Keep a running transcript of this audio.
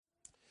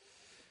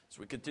As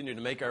we continue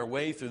to make our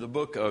way through the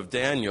book of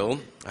Daniel,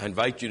 I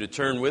invite you to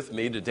turn with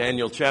me to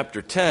Daniel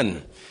chapter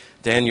 10.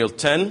 Daniel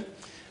 10,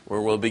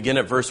 where we'll begin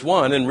at verse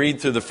 1 and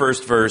read through the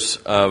first verse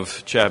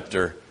of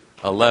chapter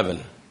 11.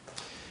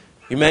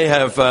 You may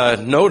have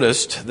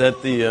noticed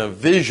that the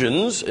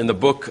visions in the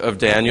book of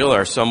Daniel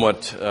are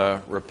somewhat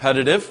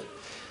repetitive,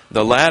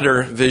 the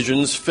latter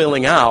visions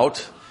filling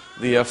out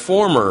the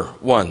former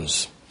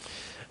ones.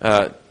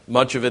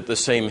 Much of it the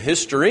same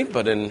history,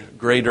 but in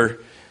greater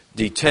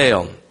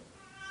detail.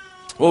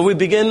 Well, we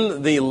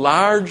begin the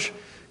large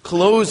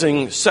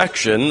closing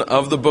section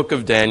of the book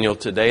of Daniel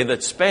today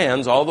that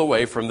spans all the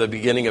way from the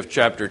beginning of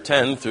chapter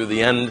 10 through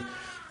the end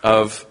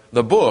of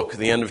the book,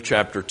 the end of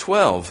chapter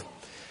 12.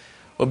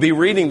 We'll be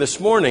reading this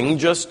morning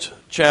just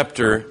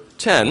chapter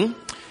 10,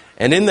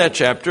 and in that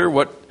chapter,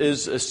 what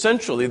is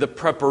essentially the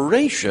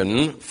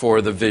preparation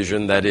for the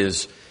vision that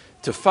is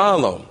to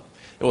follow.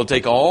 And we'll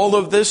take all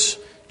of this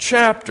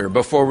chapter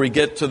before we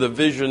get to the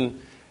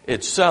vision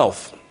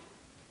itself.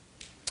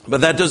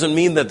 But that doesn't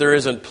mean that there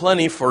isn't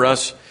plenty for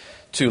us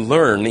to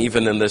learn,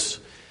 even in this,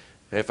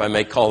 if I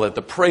may call it,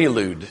 the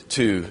prelude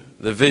to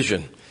the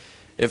vision.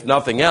 If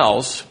nothing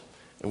else,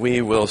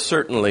 we will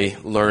certainly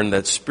learn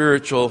that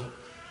spiritual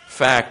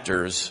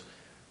factors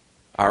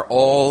are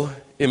all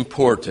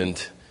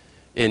important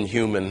in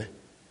human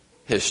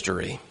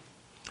history.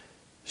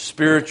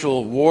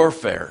 Spiritual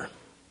warfare,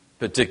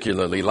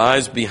 particularly,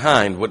 lies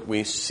behind what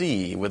we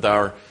see with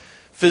our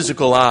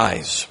physical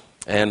eyes.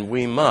 And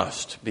we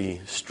must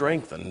be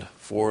strengthened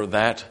for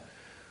that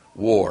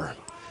war.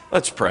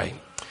 Let's pray.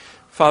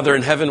 Father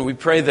in heaven, we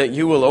pray that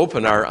you will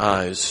open our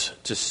eyes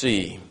to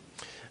see,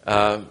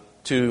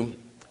 to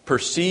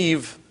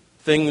perceive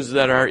things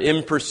that are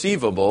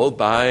imperceivable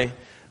by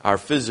our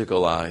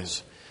physical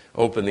eyes.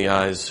 Open the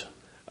eyes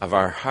of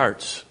our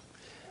hearts,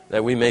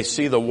 that we may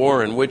see the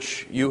war in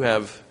which you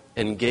have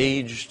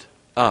engaged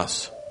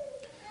us,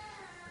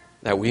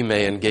 that we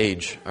may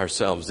engage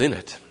ourselves in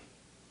it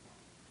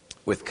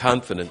with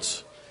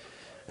confidence.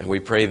 And we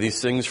pray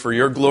these things for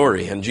your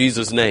glory. In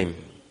Jesus' name,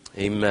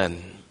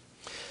 amen.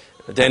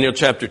 Daniel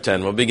chapter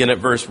 10. We'll begin at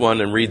verse 1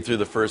 and read through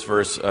the first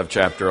verse of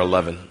chapter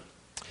 11.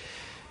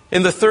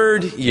 In the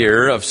 3rd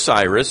year of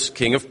Cyrus,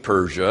 king of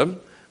Persia,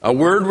 a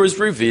word was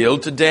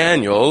revealed to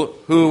Daniel,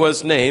 who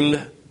was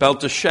named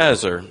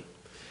Belteshazzar.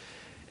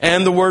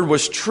 And the word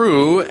was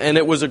true, and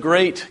it was a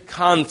great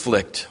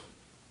conflict.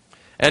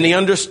 And he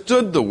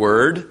understood the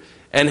word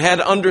and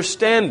had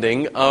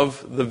understanding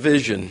of the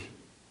vision.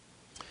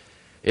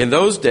 In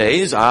those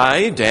days,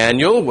 I,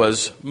 Daniel,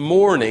 was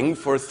mourning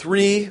for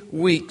 3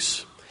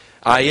 weeks.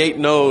 I ate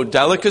no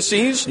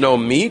delicacies, no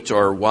meat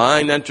or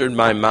wine entered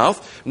my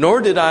mouth, nor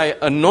did I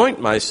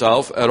anoint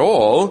myself at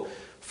all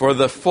for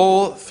the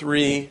full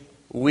 3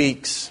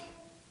 weeks.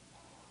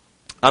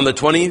 On the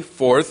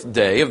 24th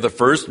day of the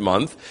 1st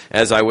month,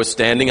 as I was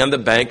standing on the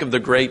bank of the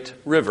great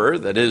river,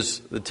 that is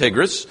the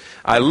Tigris,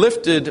 I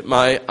lifted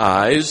my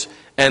eyes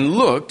and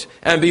looked,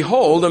 and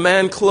behold, a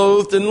man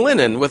clothed in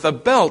linen with a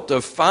belt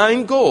of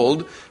fine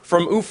gold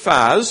from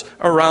Uphaz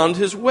around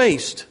his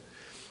waist.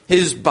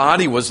 His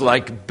body was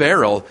like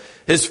beryl,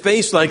 his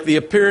face like the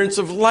appearance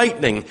of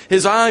lightning,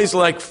 his eyes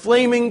like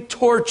flaming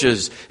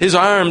torches, his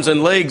arms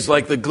and legs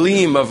like the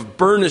gleam of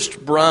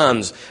burnished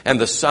bronze, and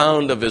the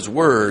sound of his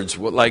words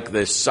like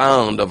the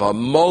sound of a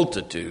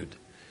multitude.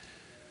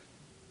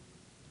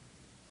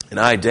 And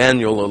I,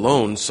 Daniel,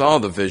 alone saw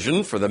the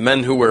vision, for the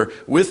men who were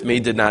with me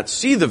did not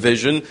see the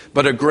vision,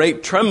 but a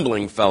great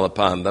trembling fell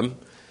upon them,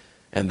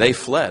 and they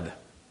fled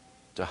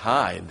to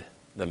hide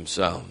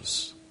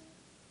themselves.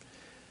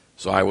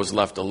 So I was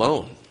left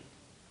alone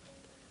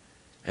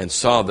and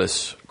saw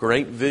this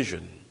great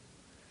vision,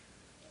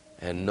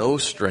 and no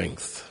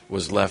strength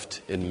was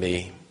left in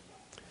me.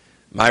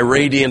 My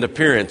radiant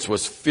appearance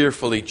was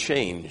fearfully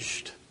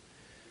changed,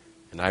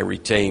 and I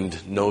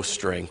retained no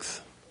strength.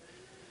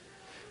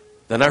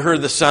 Then I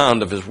heard the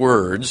sound of his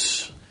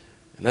words,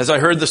 and as I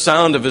heard the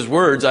sound of his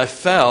words, I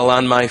fell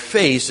on my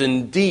face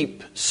in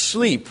deep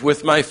sleep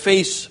with my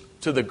face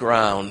to the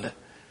ground.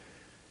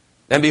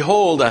 And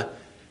behold, a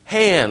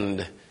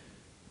hand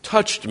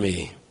touched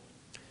me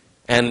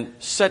and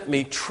set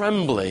me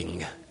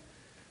trembling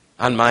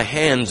on my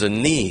hands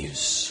and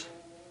knees.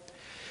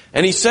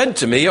 And he said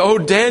to me, O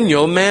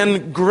Daniel,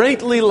 man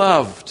greatly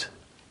loved,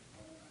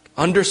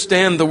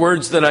 understand the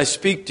words that I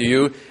speak to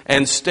you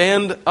and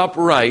stand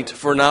upright,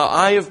 for now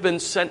I have been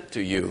sent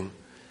to you.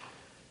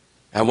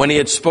 And when he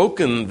had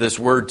spoken this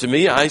word to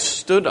me, I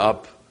stood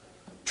up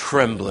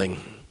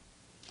trembling.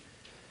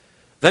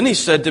 Then he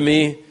said to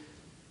me,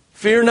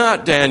 Fear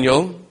not,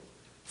 Daniel,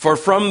 for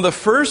from the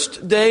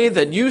first day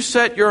that you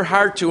set your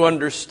heart to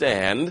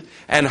understand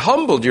and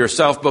humbled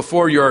yourself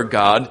before your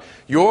God,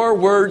 your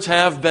words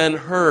have been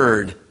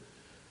heard,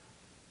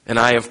 and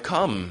I have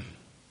come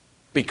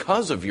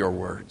because of your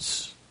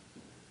words.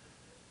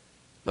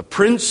 The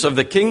prince of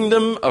the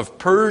kingdom of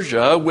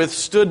Persia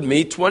withstood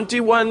me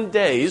 21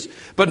 days,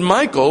 but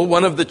Michael,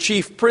 one of the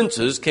chief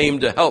princes, came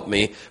to help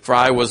me, for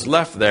I was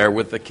left there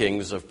with the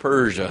kings of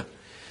Persia,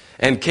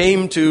 and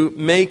came to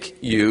make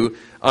you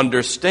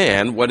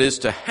understand what is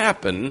to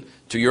happen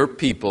to your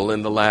people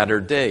in the latter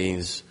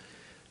days,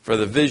 for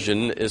the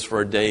vision is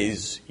for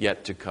days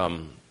yet to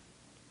come."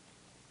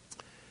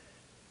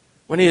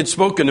 When he had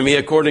spoken to me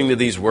according to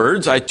these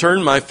words, I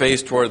turned my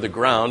face toward the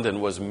ground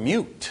and was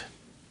mute.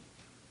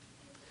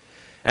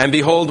 And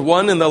behold,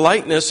 one in the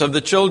likeness of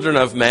the children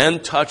of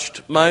man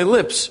touched my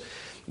lips.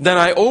 Then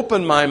I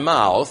opened my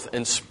mouth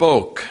and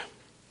spoke.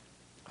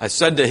 I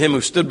said to him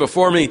who stood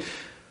before me,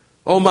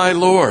 "O my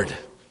Lord,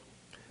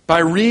 by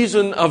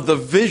reason of the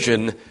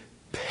vision,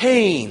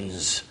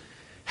 pains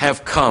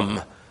have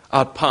come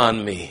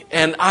upon me,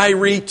 and I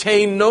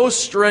retain no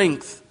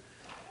strength.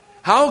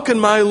 How can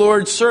my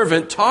Lord's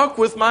servant talk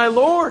with my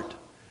Lord?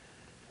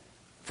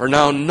 For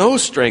now no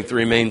strength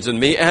remains in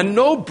me, and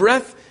no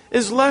breath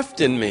is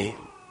left in me."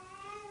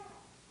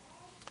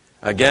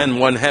 Again,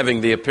 one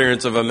having the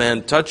appearance of a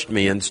man touched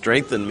me and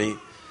strengthened me.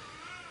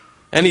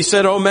 And he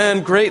said, "O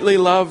man greatly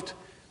loved,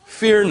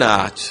 fear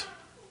not.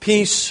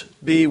 Peace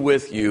be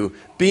with you.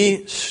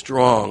 Be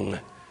strong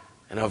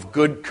and of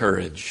good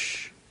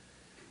courage."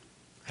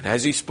 And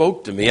as he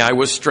spoke to me, I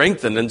was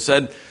strengthened and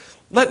said,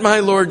 "Let my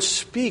Lord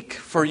speak,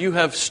 for you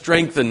have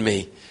strengthened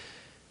me."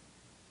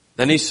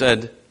 Then he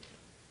said,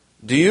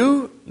 "Do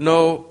you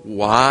know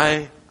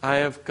why I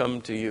have come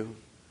to you?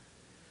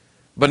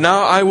 But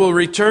now I will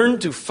return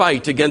to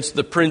fight against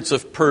the prince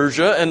of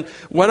Persia, and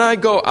when I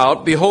go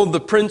out, behold, the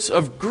prince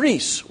of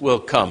Greece will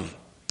come.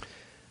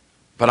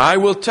 But I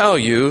will tell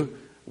you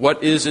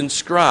what is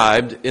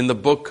inscribed in the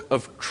book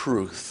of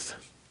truth.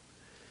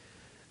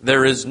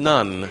 There is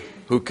none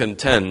who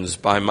contends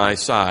by my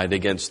side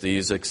against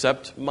these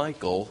except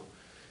Michael,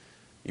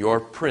 your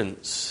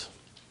prince.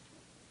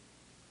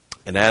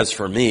 And as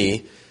for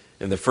me,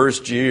 in the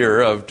first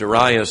year of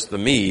Darius the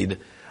Mede,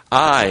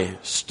 I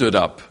stood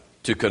up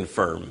to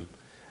confirm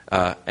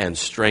and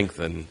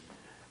strengthen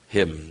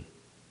him."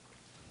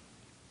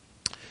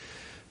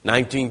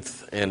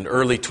 19th and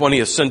early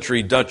 20th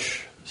century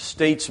Dutch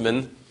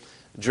statesman,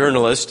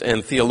 journalist,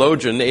 and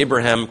theologian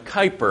Abraham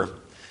Kuyper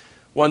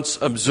once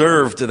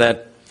observed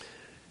that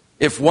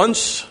if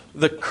once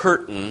the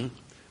curtain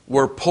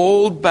were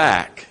pulled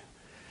back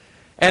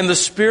and the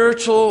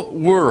spiritual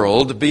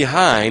world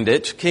behind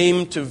it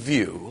came to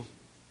view,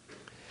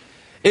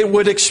 it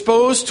would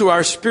expose to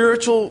our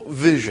spiritual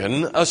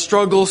vision a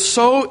struggle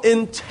so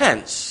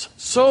intense,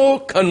 so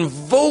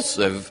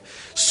convulsive,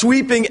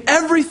 sweeping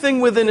everything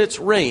within its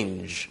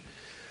range,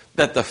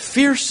 that the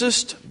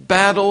fiercest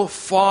battle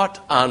fought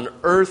on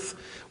earth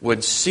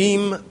would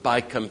seem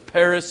by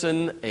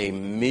comparison a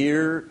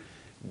mere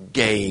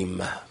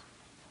game.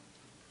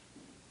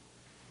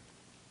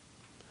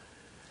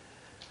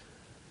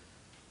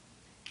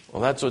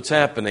 Well, that's what's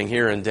happening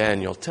here in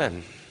Daniel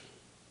 10.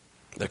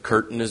 The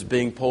curtain is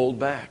being pulled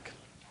back.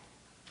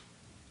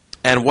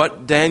 And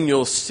what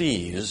Daniel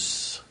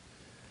sees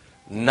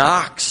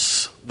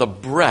knocks the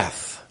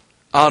breath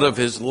out of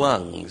his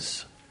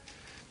lungs,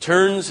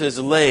 turns his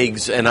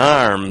legs and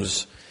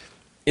arms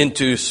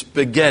into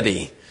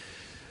spaghetti.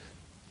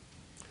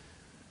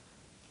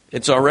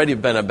 It's already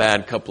been a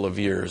bad couple of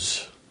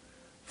years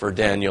for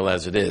Daniel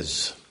as it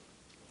is.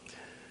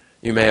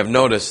 You may have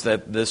noticed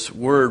that this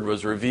word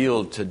was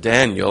revealed to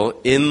Daniel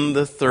in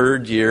the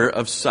 3rd year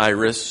of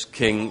Cyrus,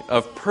 king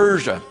of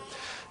Persia.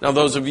 Now,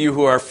 those of you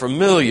who are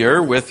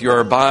familiar with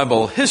your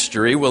Bible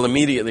history will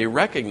immediately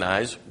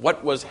recognize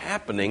what was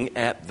happening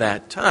at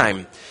that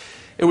time.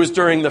 It was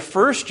during the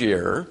 1st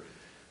year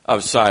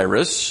of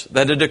Cyrus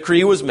that a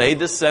decree was made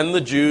to send the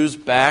Jews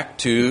back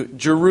to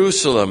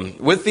Jerusalem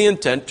with the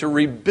intent to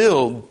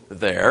rebuild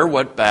there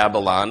what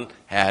Babylon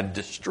had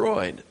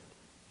destroyed.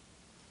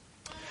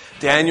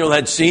 Daniel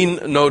had seen,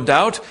 no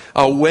doubt,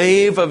 a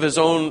wave of his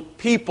own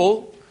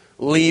people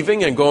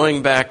leaving and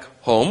going back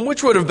home,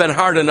 which would have been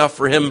hard enough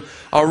for him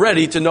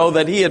already to know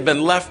that he had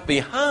been left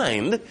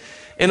behind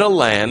in a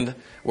land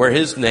where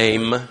his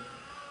name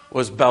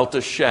was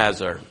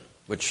Belteshazzar,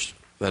 which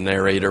the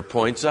narrator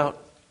points out.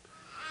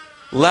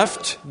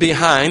 Left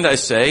behind, I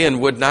say, and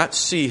would not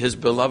see his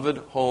beloved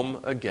home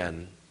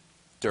again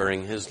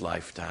during his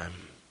lifetime.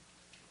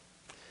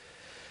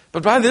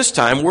 But by this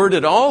time, word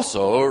had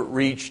also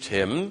reached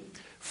him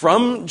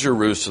from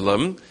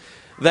Jerusalem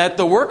that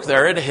the work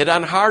there had hit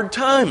on hard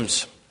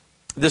times.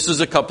 This is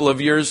a couple of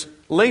years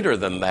later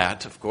than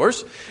that, of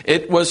course.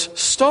 It was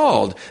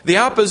stalled. The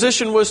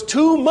opposition was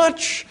too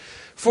much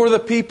for the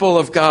people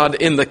of God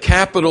in the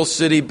capital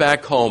city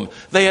back home.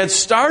 They had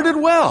started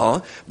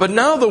well, but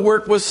now the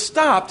work was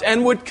stopped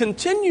and would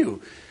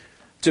continue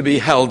to be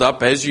held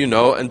up, as you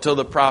know, until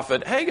the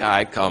prophet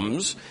Haggai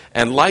comes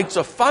and lights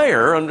a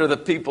fire under the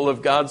people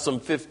of God some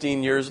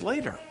 15 years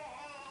later.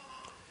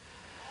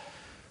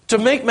 To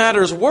make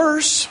matters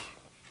worse,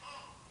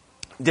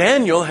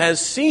 Daniel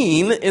has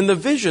seen in the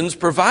visions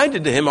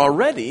provided to him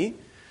already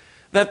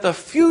that the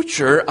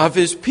future of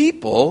his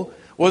people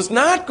was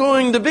not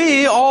going to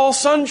be all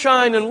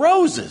sunshine and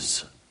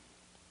roses.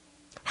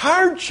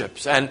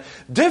 Hardships and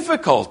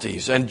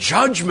difficulties and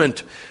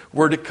judgment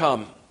were to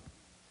come.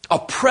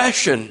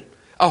 Oppression,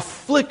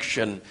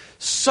 affliction,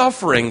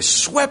 suffering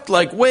swept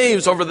like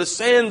waves over the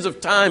sands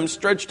of time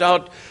stretched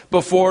out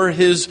before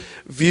his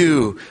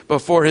view,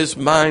 before his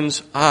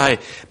mind's eye.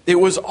 It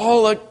was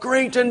all a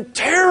great and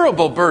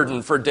terrible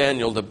burden for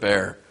Daniel to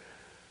bear.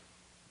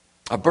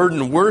 A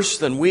burden worse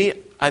than we,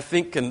 I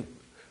think, can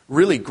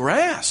really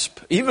grasp,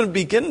 even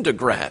begin to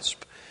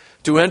grasp,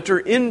 to enter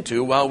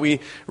into while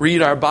we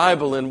read our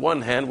Bible in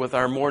one hand with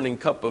our morning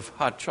cup of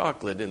hot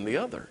chocolate in the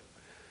other.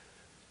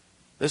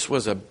 This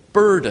was a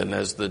burden,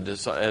 as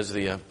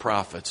the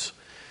prophets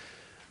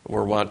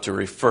were wont to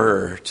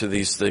refer to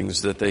these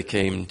things that they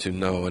came to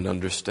know and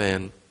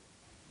understand.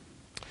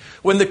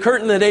 When the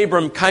curtain that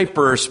Abram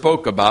Kuyper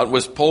spoke about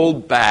was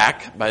pulled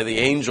back by the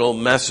angel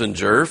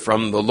messenger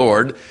from the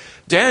Lord,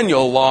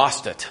 Daniel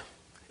lost it.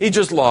 He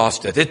just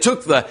lost it. It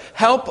took the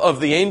help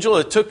of the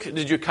angel.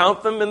 Did you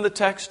count them in the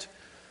text?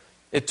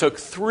 It took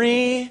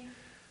 3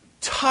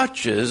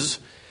 touches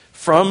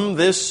from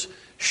this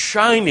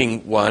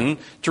shining one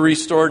to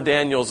restore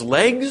Daniel's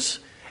legs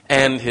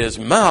and his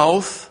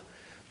mouth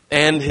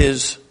and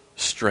his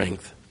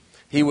strength.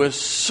 He was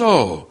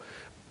so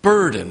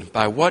burdened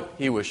by what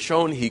he was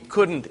shown, he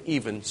couldn't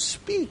even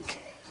speak.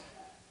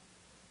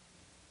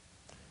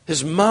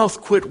 His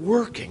mouth quit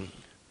working,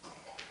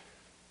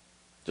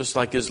 just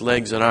like his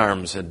legs and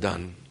arms had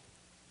done.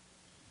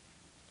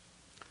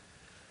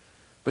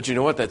 But you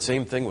know what? That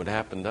same thing would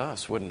happen to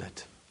us, wouldn't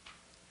it?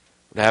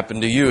 It would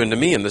happen to you and to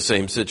me in the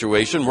same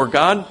situation. Were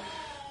God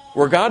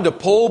to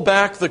pull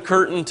back the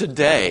curtain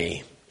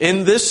today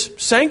in this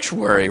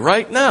sanctuary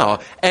right now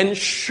and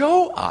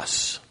show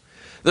us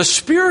the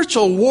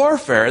spiritual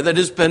warfare that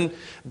has been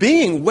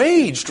being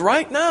waged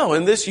right now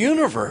in this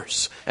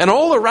universe and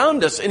all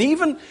around us, and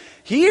even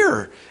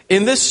here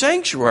in this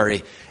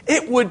sanctuary,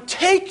 it would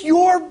take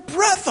your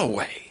breath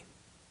away.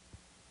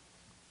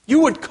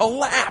 You would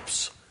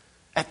collapse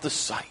at the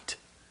sight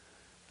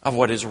of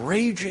what is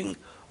raging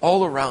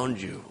all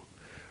around you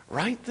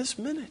right this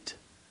minute.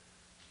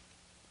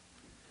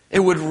 It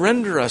would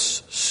render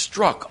us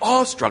struck,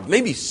 awestruck,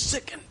 maybe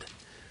sickened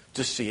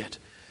to see it.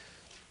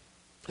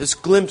 This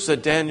glimpse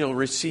that Daniel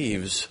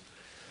receives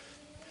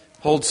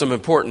holds some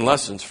important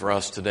lessons for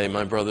us today,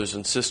 my brothers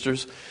and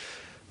sisters.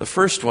 The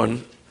first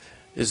one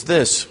is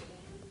this: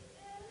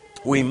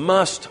 we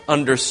must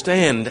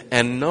understand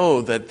and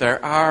know that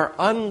there are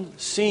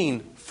unseen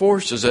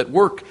forces at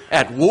work,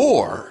 at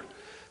war,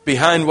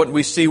 behind what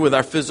we see with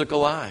our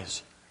physical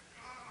eyes.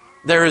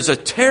 There is a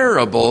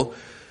terrible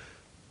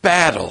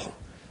battle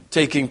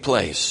taking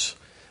place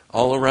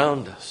all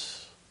around us.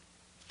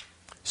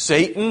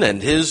 Satan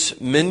and his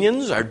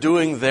minions are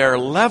doing their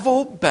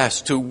level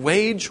best to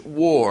wage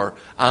war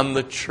on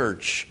the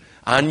church,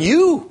 on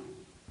you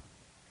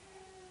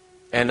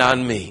and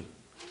on me.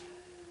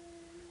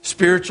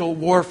 Spiritual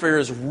warfare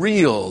is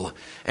real,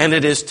 and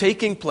it is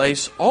taking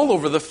place all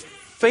over the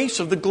face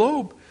of the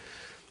globe.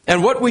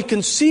 And what we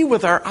can see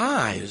with our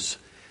eyes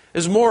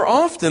is more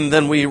often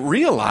than we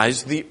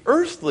realize the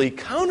earthly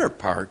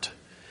counterpart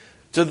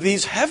to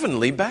these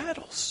heavenly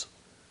battles.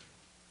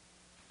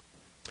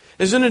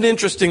 Isn't it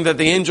interesting that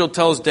the angel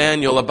tells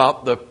Daniel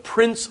about the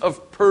prince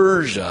of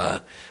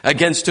Persia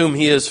against whom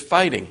he is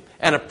fighting,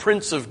 and a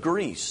prince of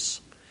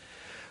Greece?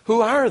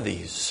 Who are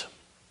these?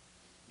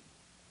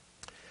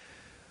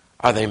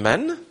 Are they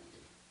men?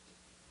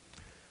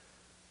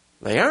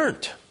 They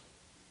aren't.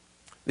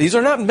 These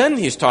are not men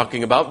he's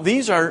talking about.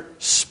 These are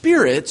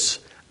spirits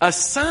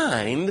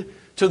assigned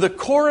to the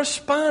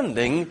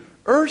corresponding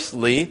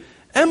earthly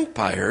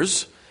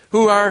empires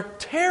who are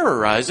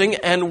terrorizing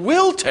and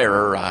will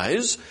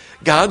terrorize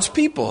God's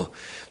people.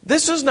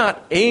 This is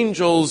not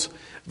angels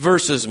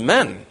versus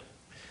men.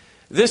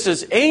 This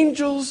is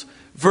angels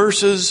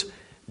versus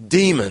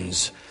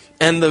demons.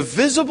 And the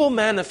visible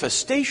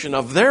manifestation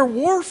of their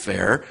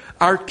warfare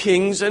are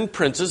kings and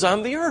princes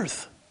on the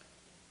earth.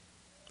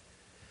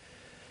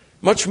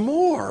 Much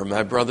more,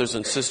 my brothers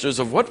and sisters,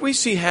 of what we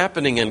see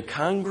happening in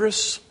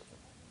Congress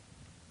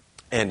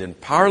and in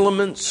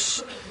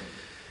parliaments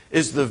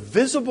is the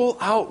visible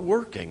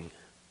outworking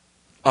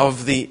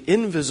of the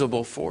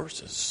invisible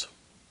forces.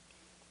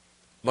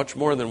 Much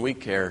more than we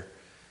care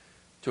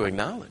to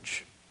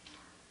acknowledge.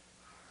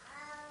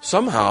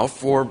 Somehow,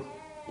 for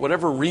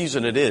whatever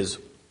reason it is,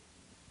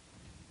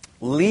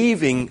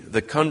 leaving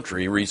the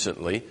country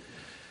recently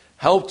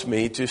helped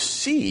me to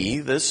see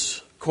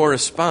this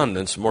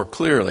correspondence more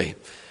clearly.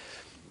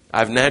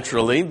 I've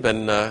naturally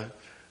been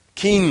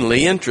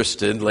keenly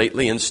interested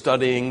lately in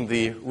studying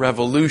the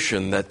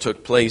revolution that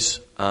took place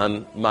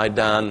on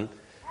Maidan,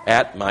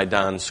 at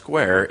Maidan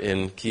Square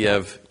in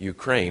Kiev,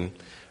 Ukraine,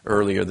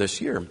 earlier this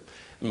year.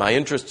 My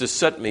interest has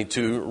set me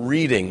to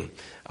reading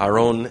our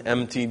own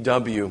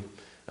MTW,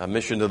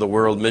 Mission to the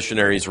World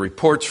Missionaries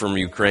reports from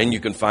Ukraine. You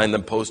can find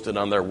them posted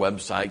on their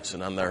websites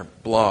and on their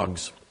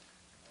blogs.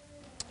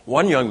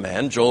 One young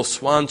man, Joel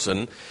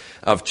Swanson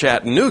of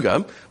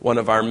Chattanooga, one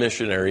of our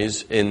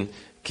missionaries in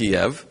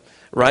Kiev,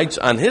 writes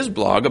on his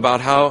blog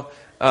about how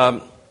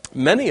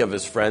many of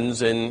his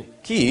friends in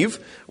Kiev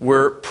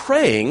were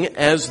praying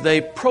as they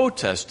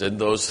protested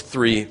those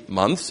 3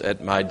 months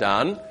at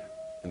Maidan,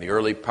 in the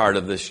early part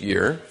of this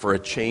year for a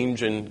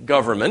change in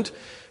government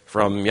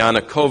from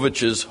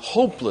Yanukovych's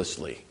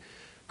hopelessly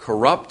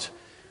corrupt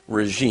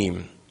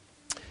regime.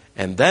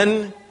 And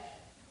then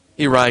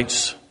he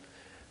writes,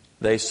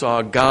 they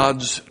saw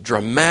God's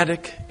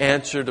dramatic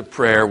answer to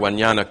prayer when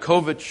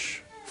Yanukovych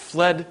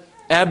fled,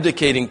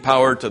 abdicating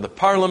power to the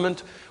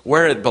parliament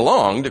where it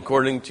belonged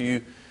according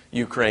to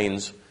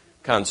Ukraine's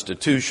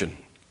constitution.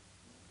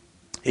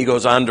 He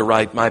goes on to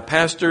write, my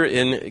pastor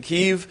in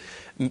Kyiv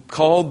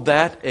called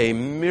that a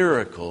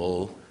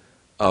miracle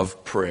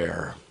of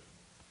prayer.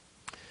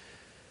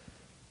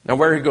 Now,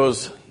 where he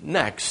goes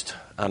next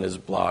on his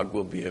blog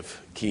will be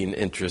of keen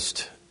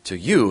interest to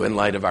you in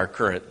light of our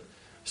current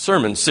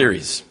sermon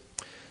series.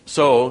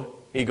 So,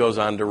 he goes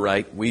on to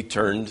write, we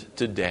turned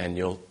to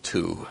Daniel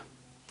 2.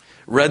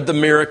 Read the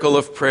miracle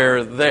of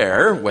prayer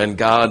there when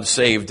God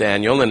saved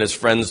Daniel and his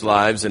friends'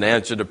 lives in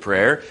answer to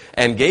prayer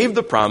and gave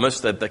the promise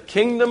that the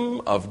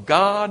kingdom of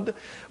God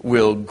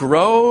will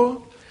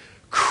grow,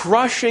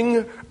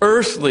 crushing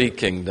earthly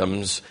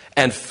kingdoms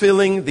and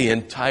filling the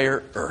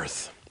entire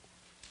earth.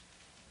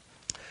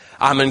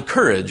 I'm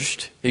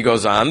encouraged, he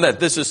goes on, that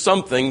this is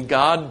something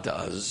God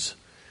does,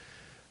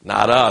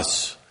 not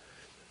us.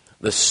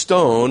 The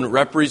stone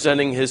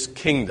representing his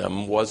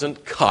kingdom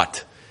wasn't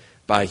cut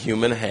by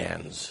human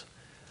hands,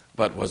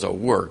 but was a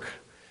work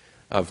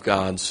of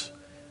God's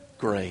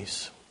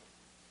grace.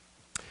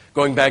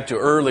 Going back to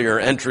earlier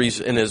entries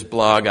in his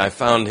blog, I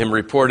found him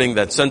reporting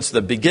that since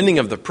the beginning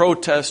of the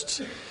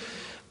protests,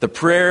 the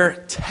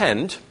prayer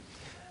tent,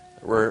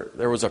 where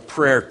there was a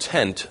prayer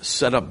tent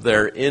set up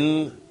there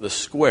in the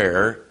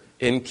square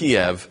in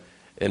Kiev,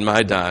 in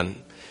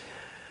Maidan,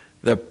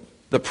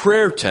 the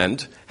prayer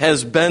tent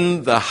has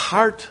been the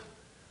heart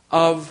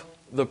of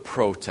the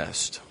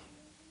protest.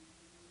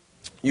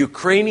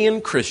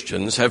 Ukrainian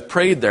Christians have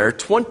prayed there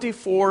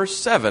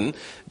 24/7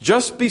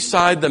 just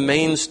beside the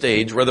main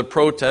stage where the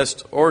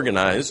protests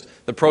organized,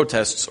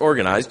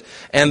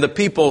 and the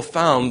people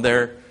found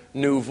their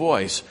new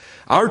voice.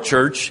 Our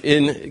church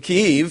in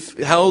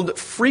Kyiv held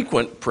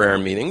frequent prayer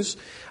meetings.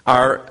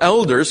 Our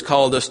elders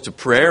called us to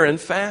prayer and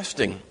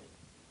fasting.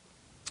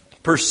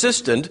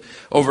 Persistent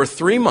over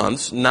 3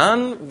 months,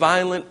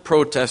 nonviolent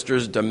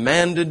protesters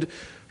demanded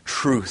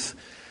truth.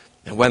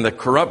 And when the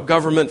corrupt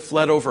government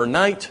fled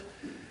overnight,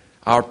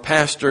 our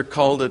pastor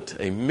called it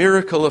a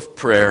miracle of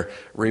prayer,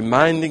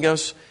 reminding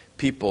us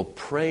people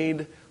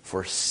prayed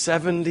for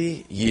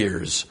 70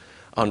 years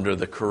under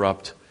the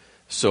corrupt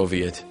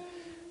Soviet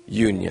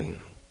Union.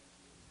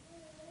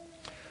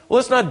 Well,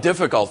 it's not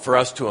difficult for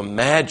us to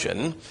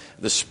imagine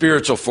the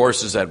spiritual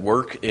forces at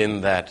work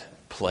in that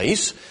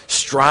place,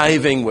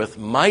 striving with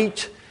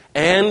might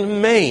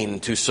and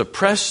main to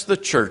suppress the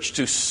church,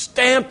 to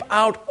stamp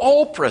out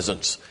all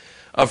presence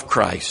of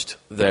Christ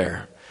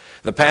there.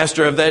 The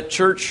pastor of that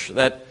church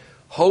that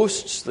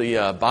hosts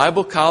the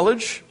Bible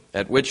college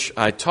at which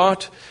I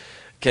taught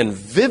can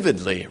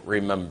vividly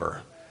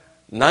remember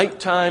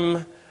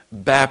nighttime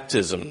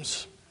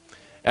baptisms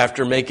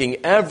after making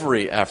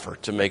every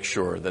effort to make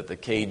sure that the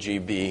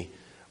KGB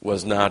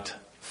was not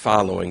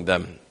following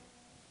them.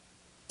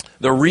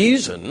 The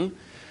reason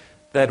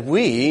that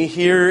we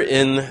here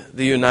in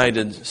the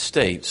United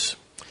States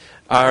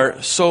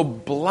are so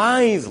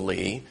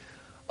blithely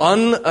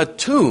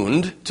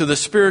unattuned to the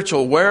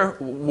spiritual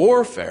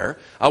warfare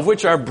of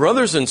which our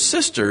brothers and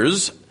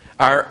sisters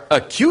are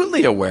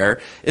acutely aware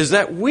is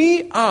that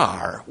we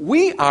are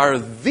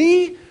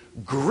the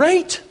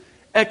great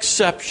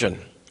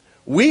exception.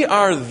 We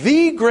are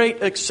the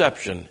great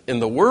exception in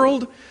the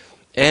world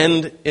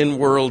and in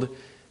world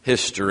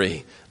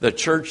history. The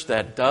church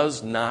that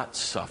does not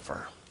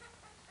suffer.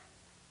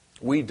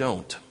 We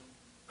don't.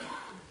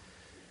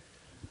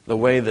 The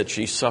way that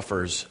she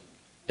suffers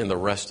in the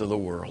rest of the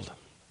world.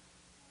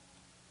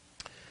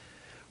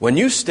 When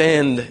you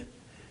stand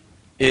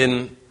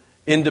in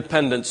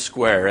Independence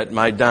Square at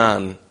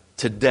Maidan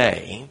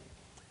today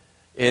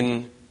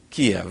in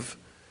Kiev,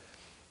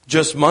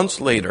 just months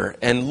later,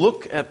 and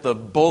look at the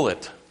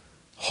bullet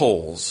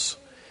holes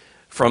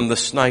from the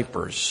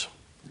snipers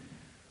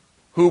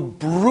who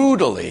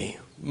brutally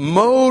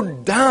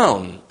mowed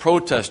down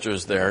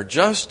protesters there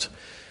just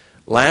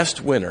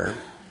last winter,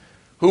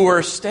 who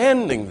were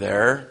standing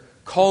there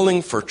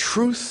calling for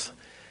truth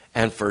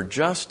and for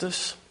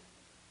justice,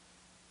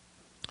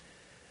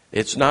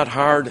 it's not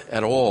hard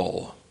at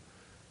all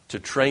to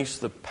trace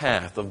the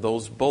path of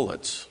those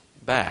bullets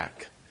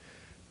back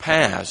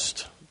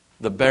past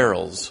the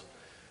barrels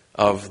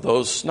of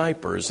those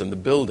snipers in the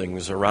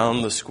buildings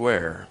around the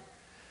square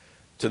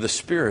to the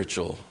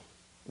spiritual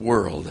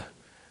world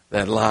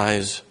that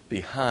lies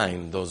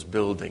behind those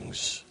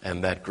buildings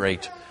and that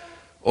great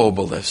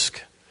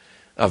obelisk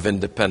of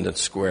Independence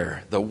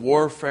Square. The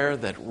warfare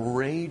that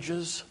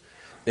rages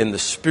in the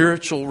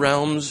spiritual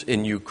realms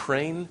in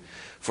Ukraine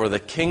for the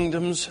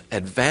kingdom's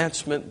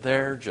advancement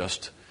there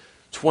just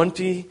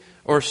 20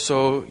 or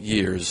so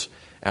years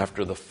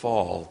after the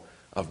fall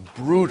of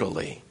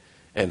brutally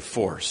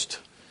enforced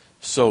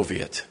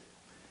Soviet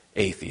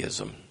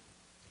atheism.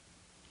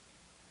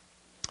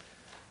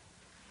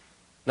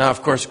 Now,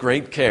 of course,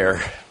 great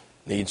care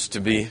needs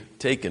to be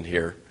taken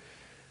here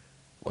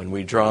when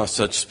we draw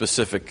such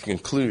specific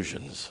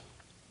conclusions.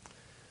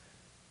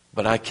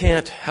 But I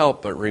can't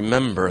help but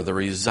remember the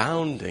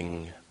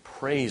resounding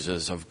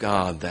praises of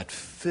God that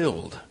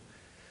filled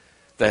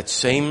that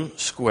same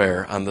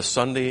square on the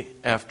Sunday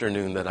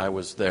afternoon that I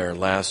was there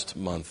last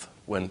month,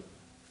 when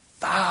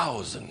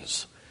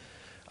thousands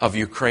of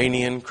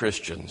Ukrainian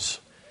Christians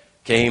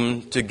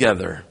came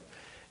together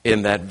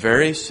in that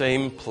very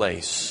same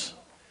place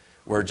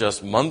where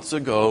just months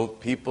ago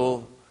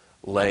people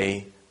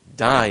lay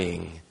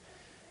dying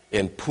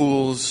in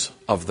pools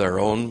of their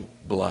own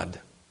blood.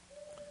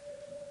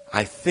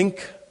 I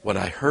think what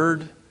I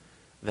heard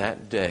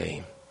that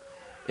day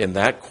in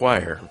that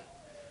choir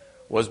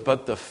was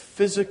but the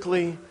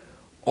physically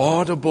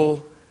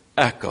audible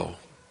echo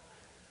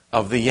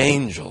of the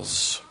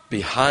angels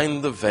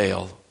behind the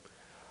veil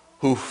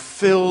who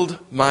filled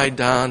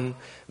Maidan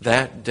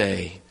that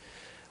day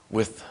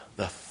with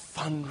the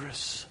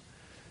thunderous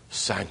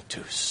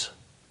Sanctus.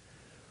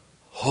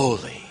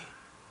 Holy,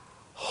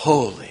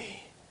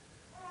 holy,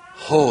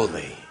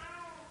 holy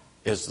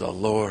is the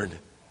Lord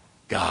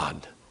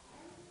God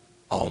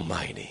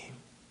Almighty.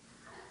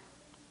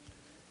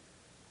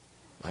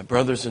 My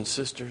brothers and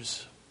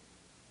sisters,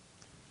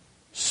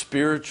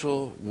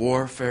 spiritual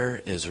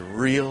warfare is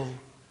real,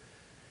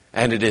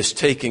 and it is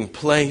taking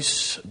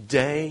place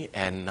day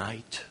and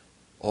night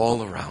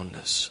all around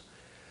us.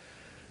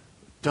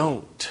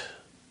 Don't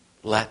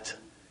let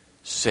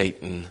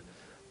Satan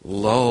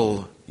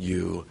lull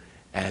you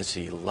as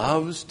he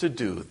loves to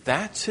do.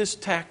 That's his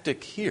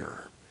tactic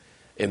here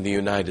in the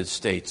United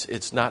States.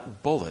 It's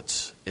not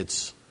bullets,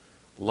 it's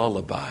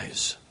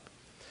lullabies.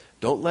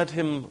 Don't let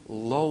him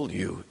lull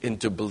you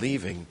into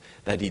believing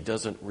that he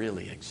doesn't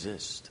really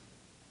exist,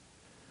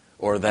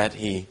 or that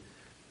he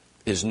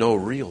is no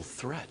real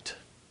threat.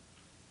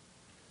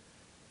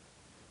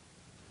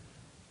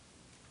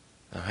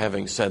 Now,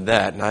 having said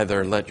that,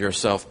 neither let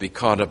yourself be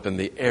caught up in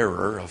the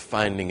error of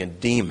finding a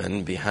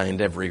demon behind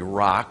every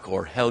rock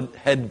or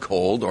head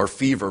cold or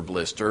fever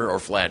blister or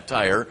flat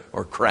tire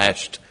or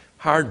crashed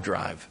hard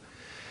drive.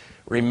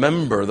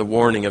 Remember the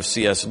warning of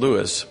C.S.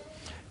 Lewis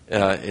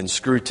in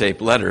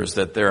Screwtape Letters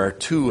that there are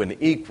two and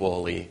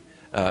equal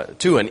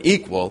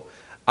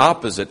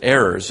opposite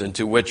errors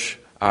into which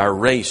our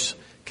race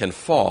can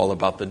fall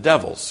about the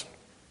devils.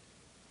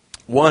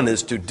 One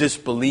is to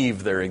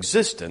disbelieve their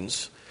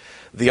existence.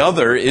 The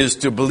other is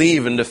to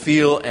believe and to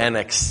feel an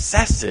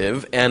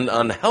excessive and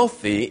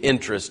unhealthy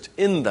interest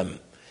in them.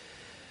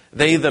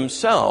 They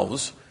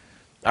themselves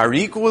are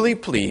equally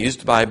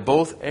pleased by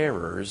both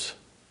errors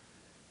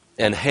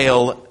and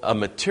hail a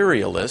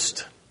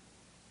materialist.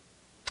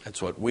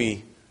 That's what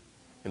we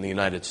in the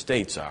United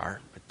States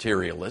are,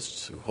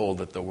 materialists who hold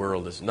that the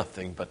world is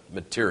nothing but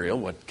material,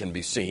 what can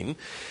be seen,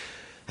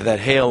 that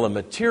hail a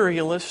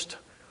materialist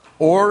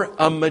or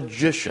a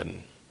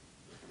magician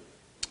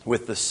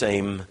with the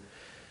same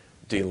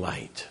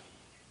delight.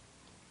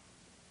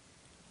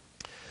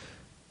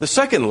 The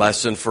second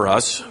lesson for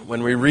us,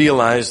 when we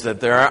realize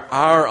that there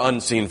are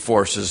unseen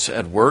forces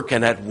at work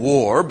and at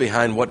war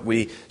behind what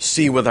we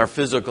see with our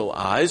physical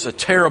eyes, a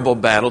terrible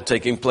battle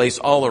taking place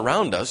all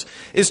around us,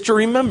 is to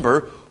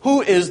remember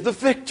who is the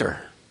victor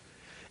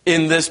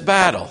in this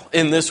battle,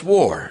 in this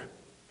war.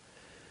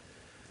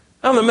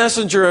 Now, the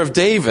messenger of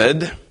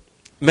David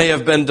may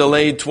have been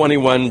delayed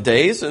 21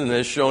 days and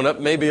has shown up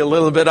maybe a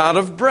little bit out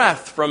of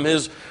breath from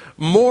his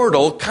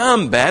mortal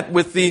combat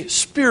with the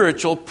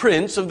spiritual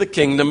prince of the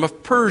kingdom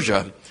of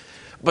Persia.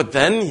 But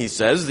then, he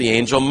says, the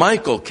angel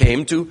Michael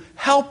came to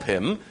help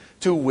him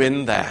to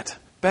win that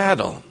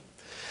battle.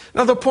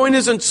 Now, the point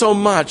isn't so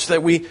much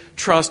that we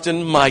trust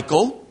in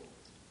Michael,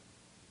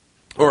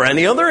 or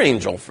any other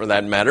angel for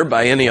that matter,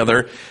 by any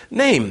other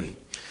name.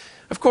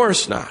 Of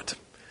course not.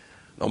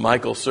 Though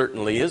Michael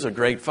certainly is a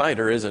great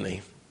fighter, isn't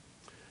he?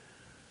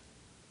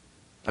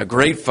 A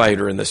great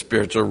fighter in the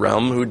spiritual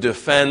realm who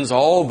defends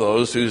all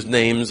those whose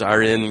names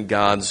are in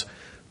God's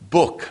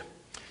book.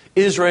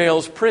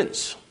 Israel's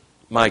prince,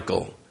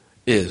 Michael,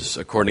 is,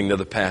 according to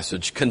the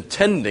passage,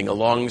 contending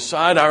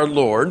alongside our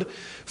Lord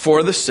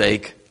for the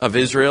sake of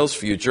Israel's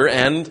future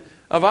and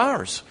of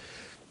ours.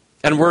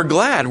 And we're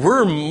glad,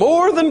 we're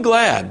more than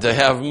glad to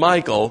have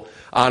Michael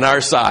on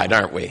our side,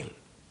 aren't we?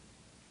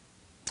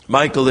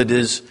 Michael it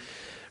is,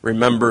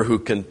 remember, who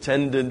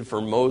contended for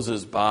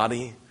Moses'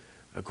 body,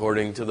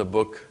 according to the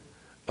book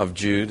of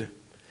Jude.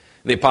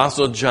 The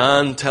Apostle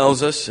John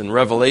tells us in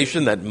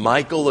Revelation that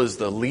Michael is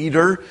the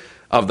leader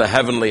of the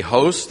heavenly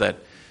host that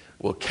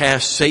will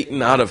cast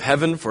Satan out of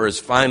heaven for his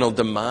final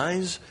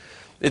demise.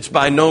 It's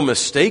by no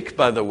mistake,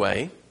 by the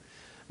way,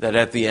 that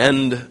at the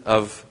end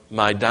of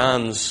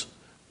Maidan's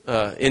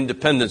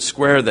Independence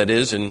Square, that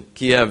is, in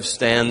Kiev,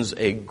 stands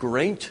a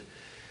great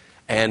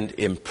and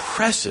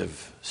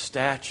impressive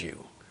statue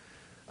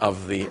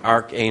of the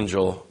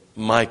Archangel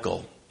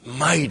Michael,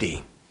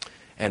 mighty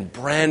and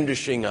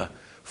brandishing a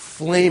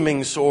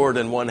flaming sword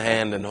in one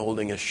hand and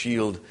holding a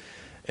shield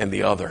in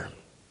the other.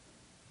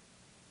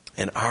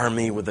 An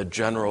army with a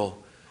general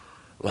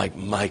like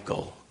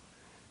Michael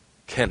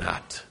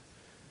cannot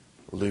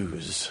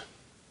lose.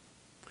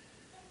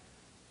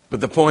 But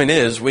the point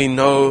is, we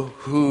know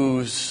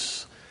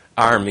whose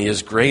army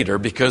is greater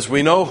because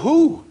we know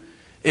who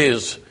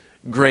is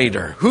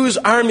greater. Whose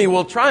army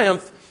will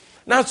triumph,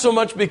 not so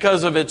much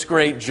because of its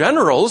great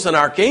generals and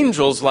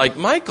archangels like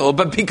Michael,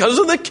 but because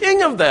of the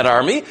king of that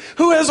army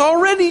who has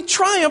already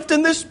triumphed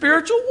in this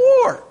spiritual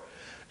war,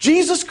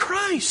 Jesus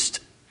Christ.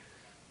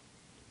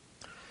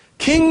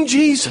 King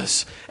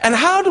Jesus. And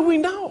how do we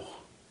know?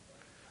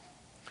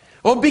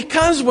 Well,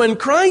 because when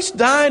Christ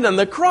died on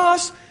the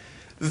cross,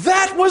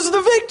 that was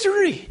the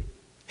victory.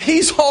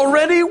 He's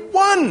already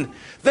won.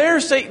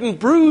 There Satan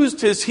bruised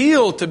his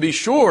heel, to be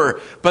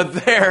sure, but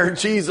there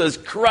Jesus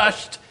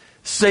crushed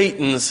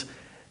Satan's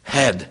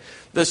head.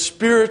 The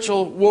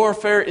spiritual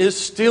warfare is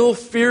still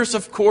fierce,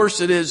 of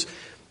course it is.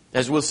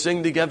 As we'll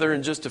sing together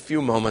in just a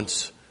few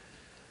moments,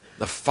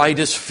 the fight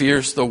is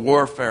fierce, the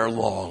warfare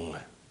long.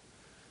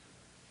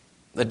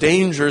 The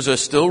dangers are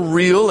still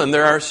real, and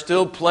there are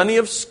still plenty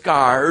of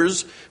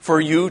scars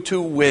for you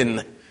to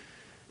win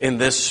in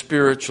this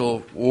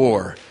spiritual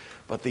war.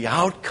 But the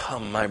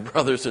outcome, my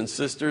brothers and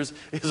sisters,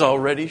 is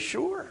already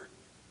sure.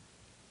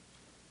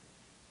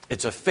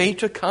 It's a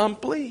fait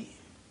accompli.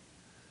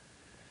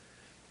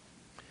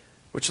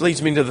 Which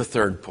leads me to the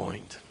third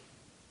point.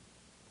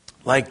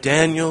 Like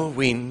Daniel,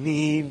 we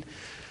need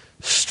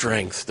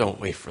strength, don't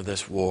we, for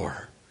this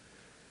war.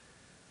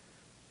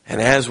 And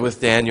as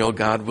with Daniel,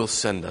 God will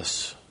send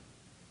us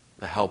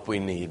the help we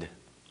need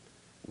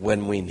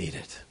when we need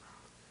it.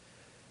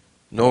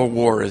 No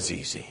war is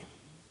easy.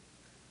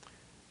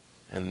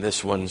 And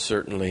this one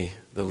certainly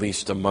the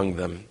least among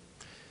them.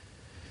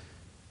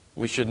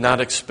 We should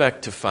not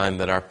expect to find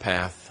that our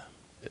path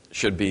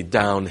should be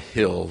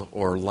downhill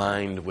or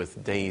lined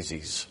with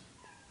daisies.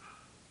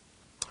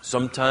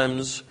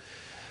 Sometimes,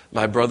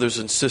 my brothers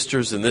and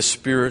sisters, in this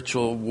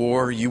spiritual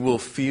war, you will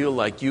feel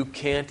like you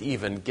can't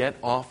even get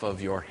off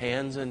of your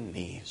hands and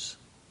knees.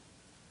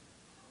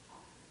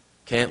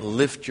 Can't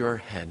lift your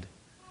head.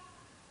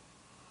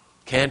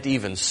 Can't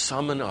even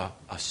summon a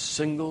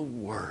single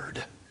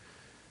word,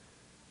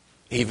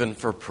 even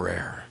for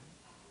prayer.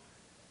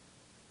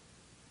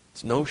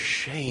 It's no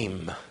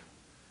shame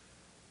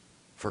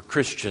for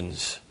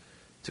Christians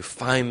to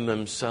find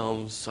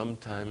themselves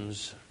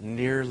sometimes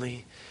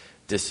nearly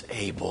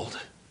disabled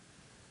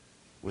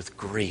with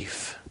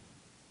grief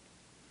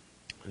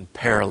and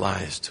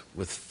paralyzed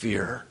with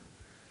fear,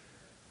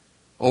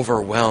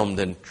 overwhelmed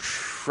and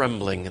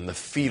trembling in the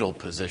fetal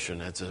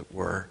position, as it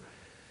were.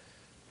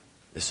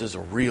 This is a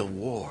real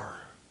war,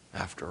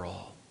 after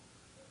all.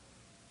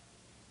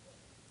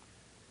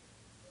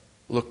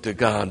 Look to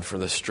God for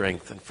the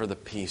strength and for the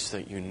peace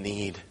that you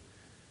need.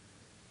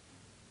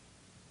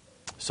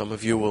 Some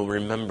of you will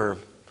remember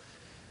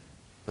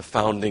the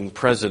founding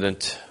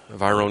president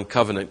of our own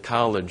Covenant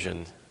College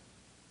and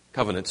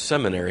Covenant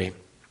Seminary,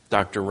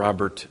 Dr.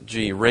 Robert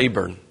G.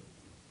 Rayburn.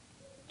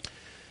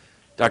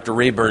 Dr.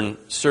 Rayburn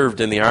served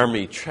in the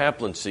Army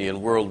chaplaincy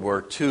in World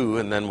War II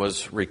and then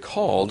was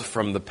recalled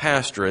from the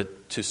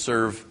pastorate to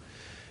serve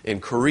in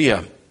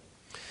Korea.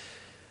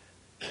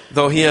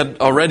 Though he had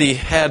already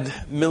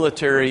had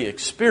military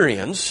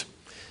experience,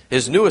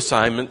 his new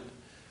assignment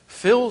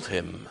filled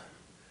him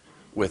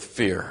with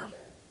fear.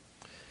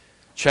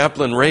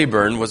 Chaplain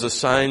Rayburn was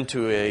assigned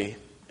to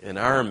an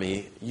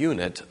Army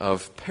unit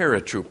of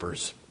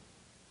paratroopers.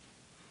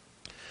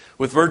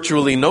 With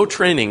virtually no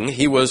training,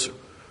 he was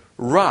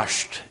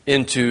rushed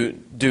into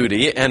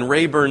duty, and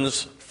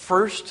Rayburn's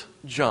first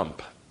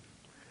jump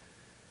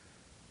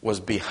was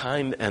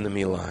behind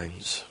enemy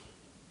lines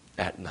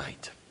at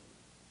night.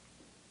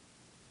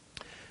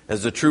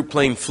 As the troop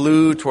plane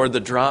flew toward the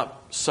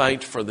drop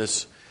site for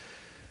this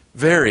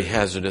very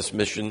hazardous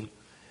mission,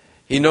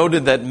 he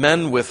noted that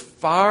men with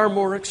far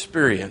more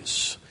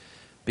experience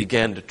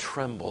began to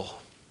tremble,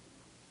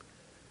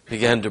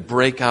 began to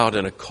break out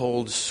in a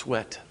cold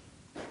sweat.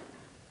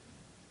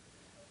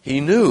 He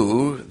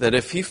knew that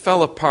if he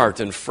fell apart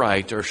in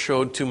fright or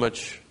showed too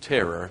much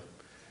terror,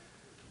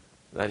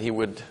 that he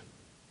would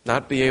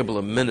not be able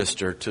to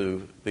minister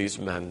to these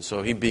men.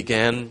 So he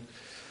began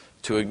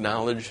to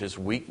acknowledge his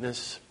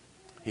weakness.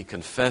 He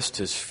confessed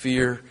his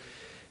fear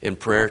in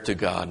prayer to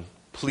God,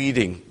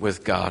 pleading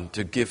with God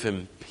to give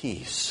him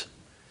peace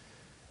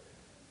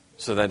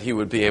so that he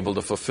would be able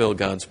to fulfill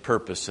God's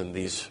purpose in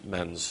these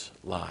men's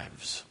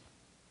lives.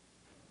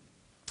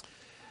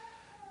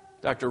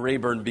 Dr.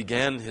 Rayburn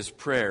began his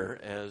prayer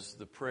as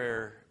the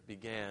prayer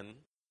began.